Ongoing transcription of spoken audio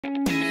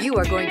You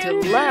are going to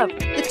love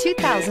the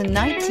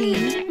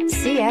 2019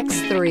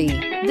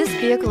 CX-3. This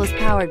vehicle is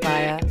powered by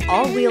a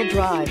all-wheel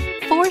drive,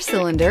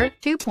 4-cylinder,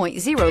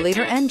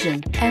 2.0-liter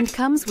engine and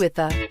comes with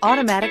a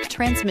automatic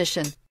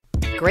transmission.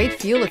 Great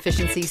fuel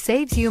efficiency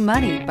saves you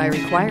money by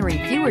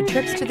requiring fewer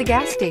trips to the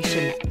gas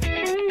station.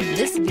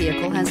 This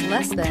vehicle has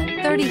less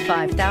than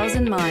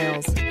 35,000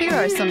 miles. Here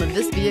are some of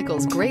this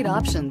vehicle's great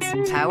options: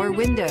 power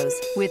windows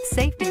with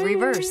safety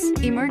reverse,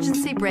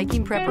 emergency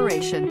braking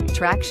preparation,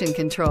 traction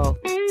control,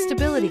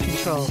 stability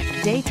control,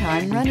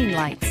 daytime running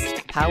lights,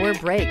 power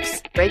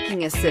brakes,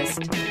 braking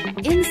assist.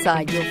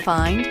 Inside you'll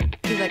find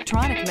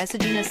electronic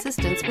messaging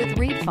assistance with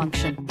read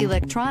function,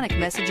 electronic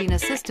messaging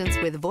assistance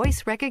with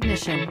voice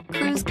recognition,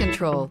 cruise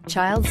control,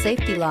 child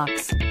safety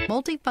locks,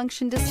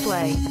 multifunction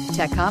display,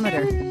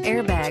 tachometer,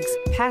 airbags,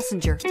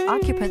 passenger,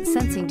 occupant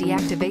sensing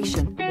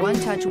deactivation,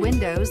 one-touch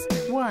windows,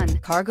 one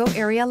cargo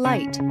area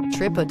light,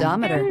 trip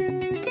odometer.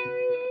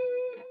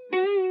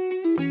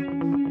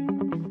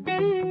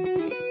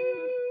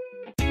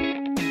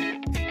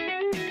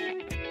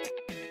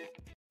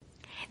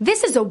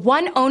 This is a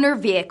one-owner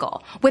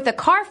vehicle with a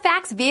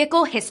Carfax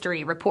Vehicle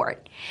History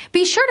Report.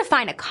 Be sure to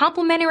find a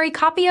complimentary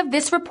copy of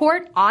this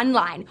report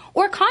online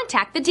or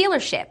contact the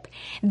dealership.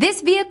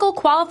 This vehicle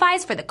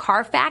qualifies for the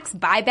Carfax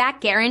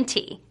Buyback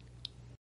Guarantee.